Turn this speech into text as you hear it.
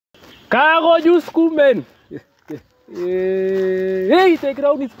Kago juice kumen. Hey, the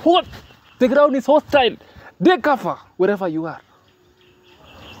ground is hot. The ground is hostile. They cover wherever you are.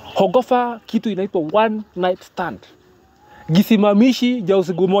 Hogofa kitu inaitwa one night stand. Gisimamishi ja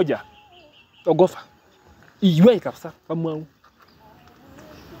usiku moja. Ogofa. Iwe kabisa kama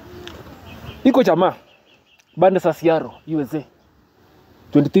iko jamaa bande Sasiaro USA.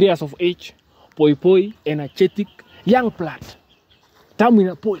 23 years of age, poi, energetic, young plant. Tamu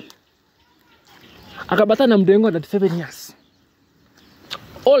ina poi. Akabata na mdengo 37 years.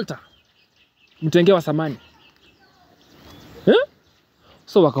 Alter. Mtenge wa samani.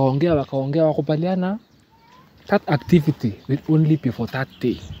 So wakaongea wakubaliana that activity will only be for that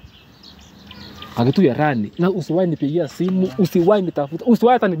day. Akitu ya rani na usiwahi nipigia simu, usiwahi nitafuta,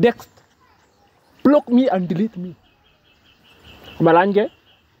 usiwahi hata ni text. Block me and delete me. Malange.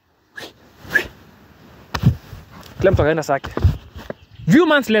 Kila mtu akaenda sake. Few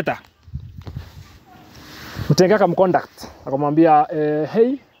months later, Mtenga akamcontact, akamwambia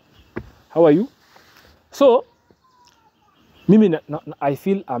hey, how are you? So mimi I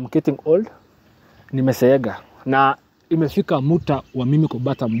feel I'm getting old. Nimeseega na imefika muta wa mimi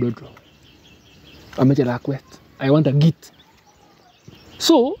kubata mdodo. Amejela kwet. I want a git.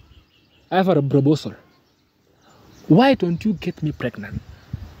 So I have a proposal. Why don't you get me pregnant?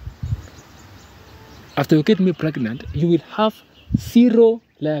 After you get me pregnant, you will have zero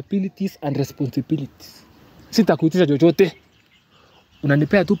liabilities and responsibilities. Sitakuitisha chochote.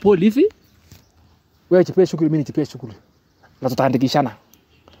 Unanipea tu pole hivi. Wewe chipea shughuli, mimi nichipea shughuli. Na tutaandikishana.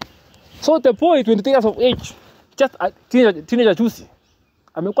 So the boy 23 years of age, just a teenager juicy.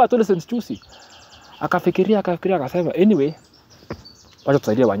 Amekuwa adolescent juicy. Akafikiria akasema anyway, wacha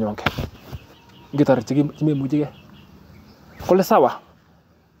tusaidia wanyonge. Ngitarichiki kimemujige. Kole sawa.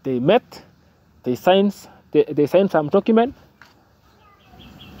 They met, they signed some document.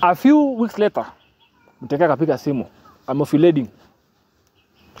 A few weeks later, Mtenga akapiga simu. I'm ovulating.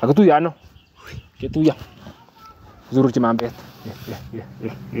 Akitu yano. Kitu ya. Zuru chimambet.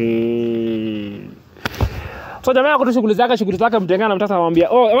 So jamaa kwa shughuli zake Mtenga anamtaka amwambia,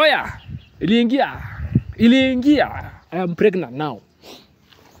 "Oh, oya. Iliingia. I am pregnant now."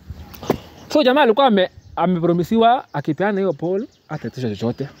 So jamaa alikuwa amepromisiwa akipeana hiyo poll atatisha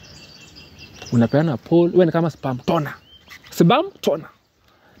chochote. Unapeana poll, wewe ni kama spam toner. Spam toner.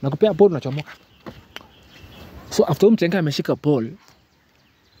 Nakupea poll unachomoka. So after Mtenga ameshika poll,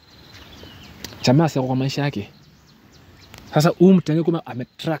 jamaa sasa kwa maisha yake. Sasa Mtenga kama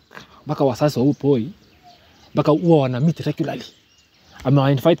ametrack mpaka wasasi wa boy mpaka huwa wana meet regularly.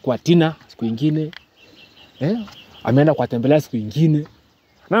 Ame-invite kwa dinner siku nyingine. Ameenda kwa tembelea siku nyingine.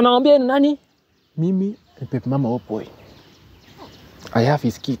 Na anawaambia ni nani? Mimi ni pepe mama wa boy. I have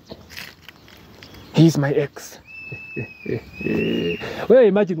his kid. He is my ex. Wewe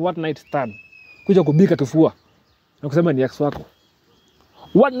imagine what night stand. Kuja kubika kifua. Na kusema ni ex wako.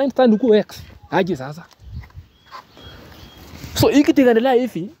 What night stand uko ex? Aje sasa. So hiki tingandelea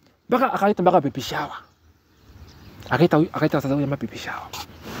hivi mpaka akaita mpaka baby shower. Akaita sasa huyo baby shower.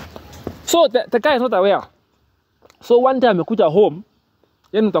 So the guy is not aware. So one time amekuja home,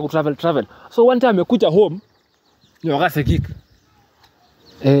 yeye ndio travel. So one time amekuja home, ni wakati kick.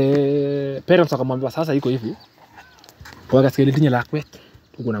 Parents akamwambia sasa iko hivi. Kwa skeleton la kwetu,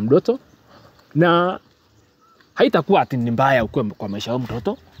 tuko na mtoto na haitakuwa ati ni mbaya kwa maisha ya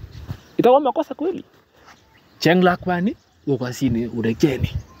mtoto. Itakuwa makosa kweli. Chengla kwani uko sini urekeni.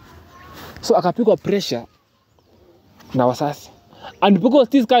 So akapigwa pressure na wasasi. And because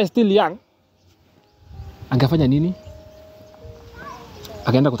this guy is still young, angefanya nini?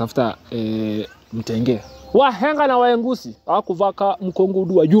 Akaenda kutafuta Mtenge. Wahenga na waengusi hawakuvaka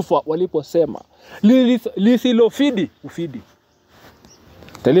mkongudu wa Jufa waliposema lisilofidi ufidi.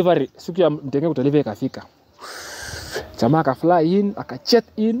 Delivery siku ya Mtenge kudeliver ikafika. Jamaa akafly in, akacheck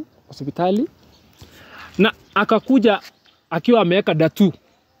in hospitali na akakuja akiwa ameweka datu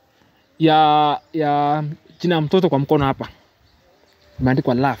ya jina mtoto kwa mkono hapa.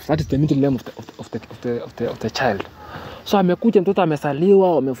 Imeandikwa love. That is the middle name of the child. So amekuja mtoto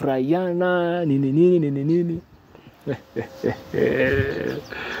amesaliwa, wamefurahiana, nini.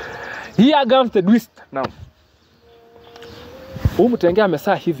 Here comes the twist now. Mtenge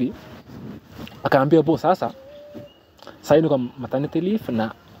amesaa hivi. Akaambia boss sasa saini kwa maternity leave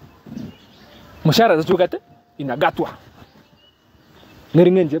na mshahara zachukate inagatwa.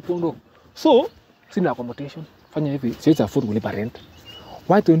 Ngeringenje pondo. So sina accommodation. Fanya hivi, siwezi afford kulipa rent.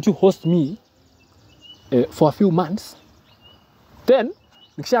 Why don't you host me for a few months? Then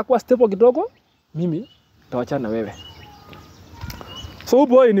nikishakuwa stable kidogo, mimi tawachana wewe. So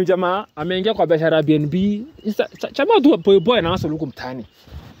boy ni jamaa ameingia kwa biashara BNB. Jamaa tu boy na hustle huko mtaani.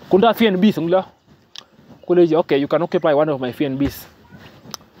 Kunda FNBs ngula. Kule okay, you can occupy one of my FNBs.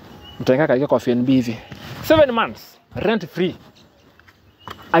 Mtaingia katika kwa FNB hivi. 7 months rent free.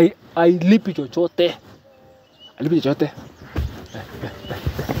 I lipi chochote. Alipi chochote.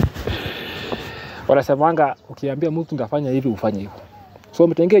 Wanasemanga ukiambia mtu ngafanya hivi ufanye hivyo. So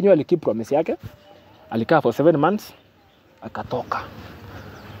mtengee yenyewe alikeep promise yake. Alikaa for 7 months akatoka.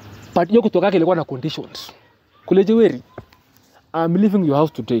 But hiyo kutoka yake ilikuwa na conditions. Kule Jeweri, I'm leaving your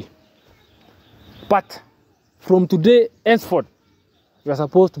house today. But from today henceforth you are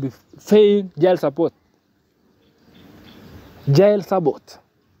supposed to be paying child support. Child support.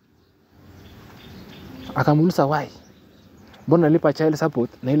 Akamuuliza why? Mbona nalipa child support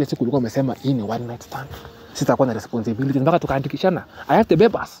na ile siku ulikuwa umesema hii ni one night stand. Sitakuwa na responsibility mpaka tukaandikishana. I have the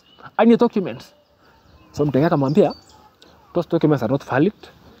papers. I need documents. So mtengea akamwambia those documents are not valid.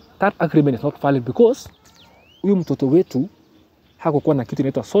 That agreement is not valid because huyu mtoto wetu hakukuwa na kitu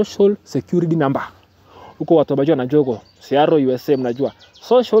inaitwa social security number. Huko watu wajua na jogo, Siaro USA mnajua.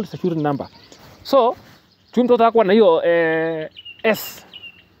 Social security number. So, huyu mtoto hakuwa na hiyo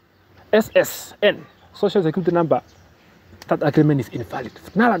SSN, social security number. That agreement is invalid.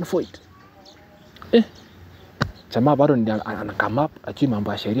 Null and void. Jamaa bado ana come up ajui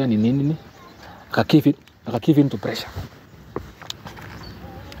mambo ya sheria ni nini. Akakive into pressure.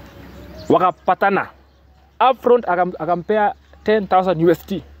 Wakapatana. Upfront akampea 10,000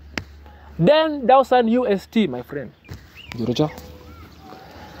 USD. 10,000 USD my friend. Jurocha.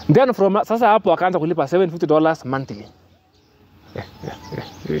 Then from sasa hapo akaanza kulipa $750 monthly.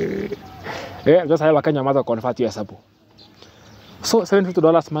 Sasa hapo Kenya mother convert hiyo hesabu. So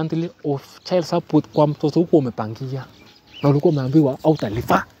 $750 monthly of child support kwa mtoto huko umepangia. Na ulikuwa umeambiwa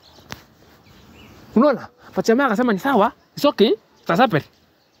hautalipa. Unaona? Fatima akasema ni sawa, it's okay, tasape.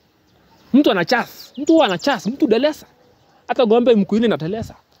 Mtu ana chance, mtu delesa. Hata ngombe mkuini na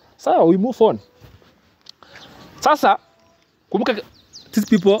telesa. Sawa, we move on. Sasa kumbuka these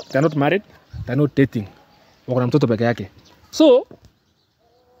people they are not married, they are not dating. Wako na mtoto peke yake. So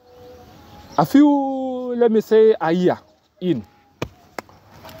a few, let me say a year in,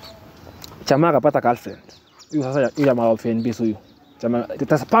 jamaa akapata girlfriend. Huyu sasa yule jamaa wa FNB huyu. Jamaa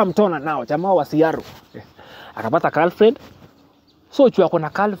spam tona nao, jamaa wa Siaro. Akapata girlfriend. So chua kuna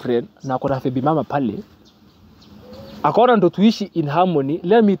girlfriend na kuna baby mama pale. Akaona ndo tuishi in harmony.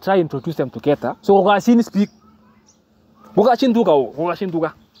 Let me try introduce them together. So wakashini speak. Wakashinduka.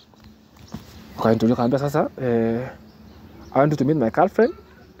 Wakaintroduce kaambia sasa I want to meet my girlfriend.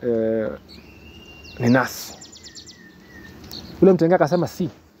 Ni nurse. Ule mtenga akasema si.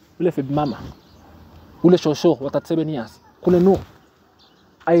 Ule baby mama. Ule shosho wa 37 years. Kule no.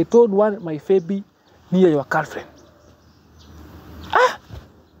 I told one my baby near your girlfriend.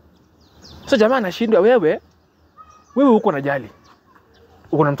 So jamaa anashindwa wewe uko na jali.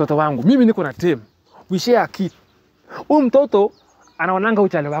 Uko na mtoto wangu. Mimi niko na team. We share a kid. Huyu mtoto anaonanga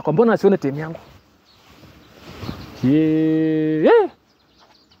uchale wako. Mbona asione team yangu?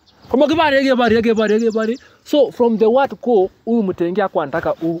 Kama kibari. So from the word go, huyu mtengia kwa anataka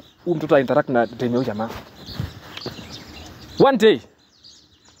huyu mtoto interact na team ya jamaa. One day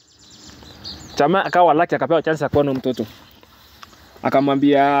jamaa akawa lucky akapewa chance ya kuona mtoto.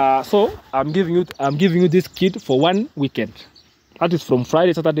 Akamwambia, so I'm giving you this kid for 1 weekend. That is from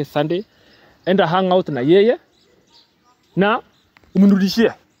Friday, Saturday, Sunday. Enda hang out na yeye na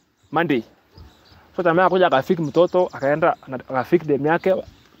umrudishie Monday. So jamaa akaja akafiki mtoto, akaenda akafiki dem yake,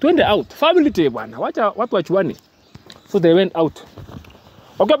 twende out. Family day bwana. Wacha watu wachuane. So they went out.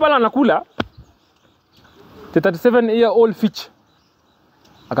 Okay, pala anakula. The 37-year-old Fitch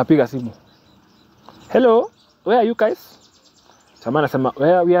akapiga simu. Hello, where are you guys? Jamaa anasema,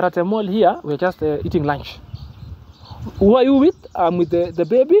 we are at a mall here. We are just eating lunch. Who are you with? I'm with the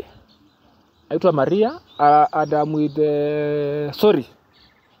baby. Aitwa Maria. And I'm with sorry.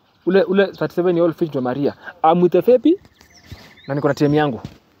 Ule 37-year-old Fitch wa Maria. I'm with the baby. Na niko na team yangu.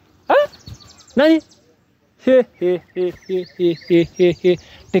 Nani? Teke.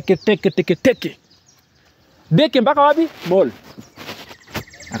 Deke mpaka wapi? Mall.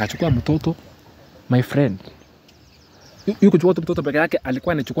 Akachukua mtoto, my friend. Yuko kuchukua mtoto peke yake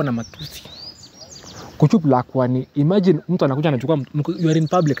alikuwa anachukua na matusi. Kuchupla kwani imagine mtu anakuja anachukua, you are in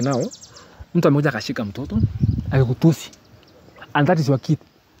public now. Mtu amekuja akashika mtoto, akikutusi. And that is your kid.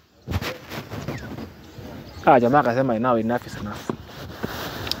 Jamaa akasema enough is enough.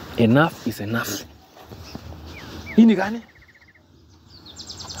 Enough is enough. Hii ni gani?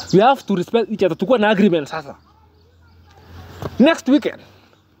 We have to respect each other. Tukua na agreement sasa. Next weekend.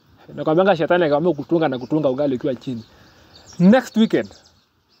 Nakwambia shetani akaamua kutunga ugali ukiwa chini. Next weekend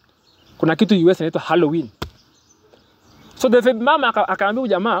kuna kitu US inaitwa Halloween. So the mama akaambia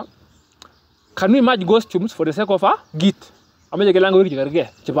jamaa, can we merge costumes for the sake of a git? Ameje kelango wiki karige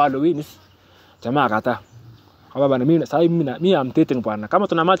chipalo wini. Jamaa akata. Hapa bana mimi sasa mimi am dating bwana. Kama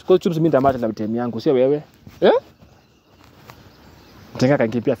tuna match costumes mimi nitamatch na team yangu sio wewe. Mtenga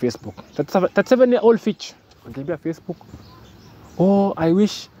kankipia Facebook. 37-year-old Fitch. Kankipia Facebook. Oh, I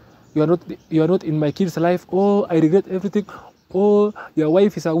wish you are not in my kid's life. Oh, I regret everything. Oh, your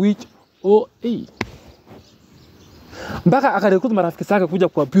wife is a witch. Oh, hey. Mpaka akarecruit marafiki zake kuja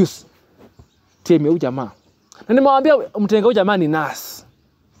ku abuse team ya jamaa. Na nimemwambia mtenga huyu jamaa ni nurse.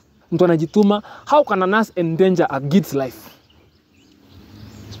 Mtu anajituma. How can a nurse endanger a kid's life?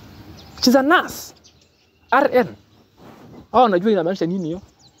 She's a nurse. RN. Najua inamaanisha nini hiyo?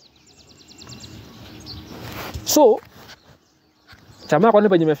 So, jamaa kwa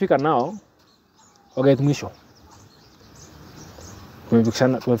nini nimefika nao? Okay, mwisho.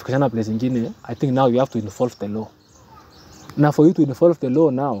 Tumefikishana place nyingine. I think now you have to involve the law. Now for you to involve the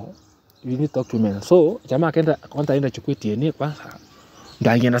law now, you need to talk to men. So, jamaa akaenda kwanza aenda chukue DNA kwanza.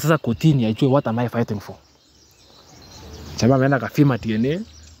 Ndio angeenda sasa kotini ajue what am I fighting for. Jamaa ameenda kafima DNA.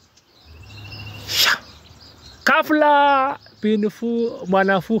 Kafla pinfu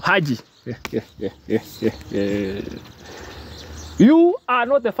mwanafu Haji. You are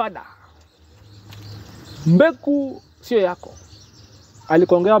not the father. Mbeku sio yako.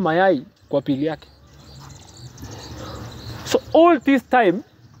 Alikongea mayai kwa pili yake. So all this time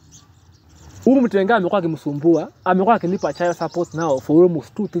mtenga amekuwa akimsumbua, amekuwa akilipa child support now for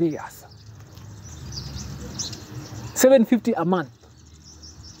almost 2-3 years. 750 a month.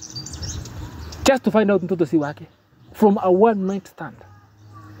 Just to find out mtoto si wake from a one night stand.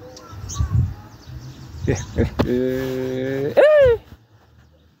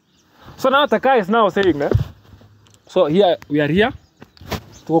 So now the guy is now saying that. So here we are here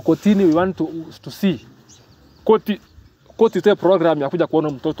to continue. We want to see koti the program ya kuja kuona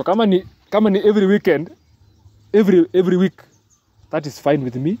mtoto kama ni every weekend, every week, that is fine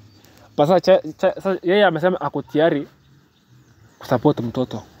with me. Sasa yeye amesema ako tayari kusupport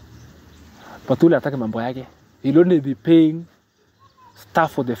mtoto. Patule atake mambo yake. He'll only be paying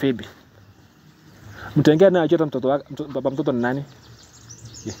stuff for the baby. Mtengea na ajota mtoto wake, baba mtoto ni nani?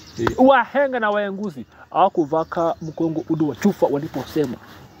 Wahenga na waenguzi hawakuvaka mkongo udu wa chufa waliposema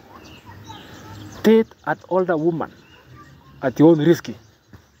date an older woman at your own risk.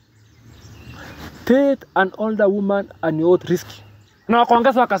 Date an older woman at your own risk. Na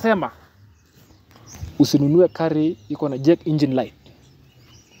wakaongeza wakasema usinunue kari iko na jack engine light.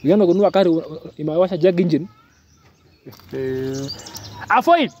 Ukienda kununua kari imewasha jack engine,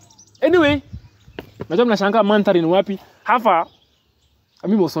 avoid. Anyway, najua mnashangaa mandhari ni wapi? Hapa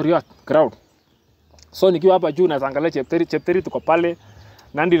mimi Mosoriot crowd. So nikiwa hapa juu naangalia chepteri tuko pale,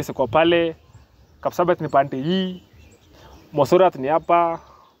 Nandi liko pale, Kapsabet ni pande hii, Mosoriot ni hapa.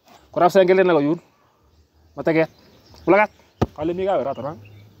 Kuna sengele na yun. Matake. Ulagat. Kale miga wera tara.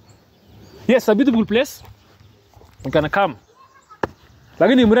 Yes, a beautiful place. You can come.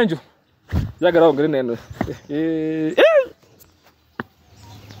 Lakini mrenjo. Ya garao ngene neno.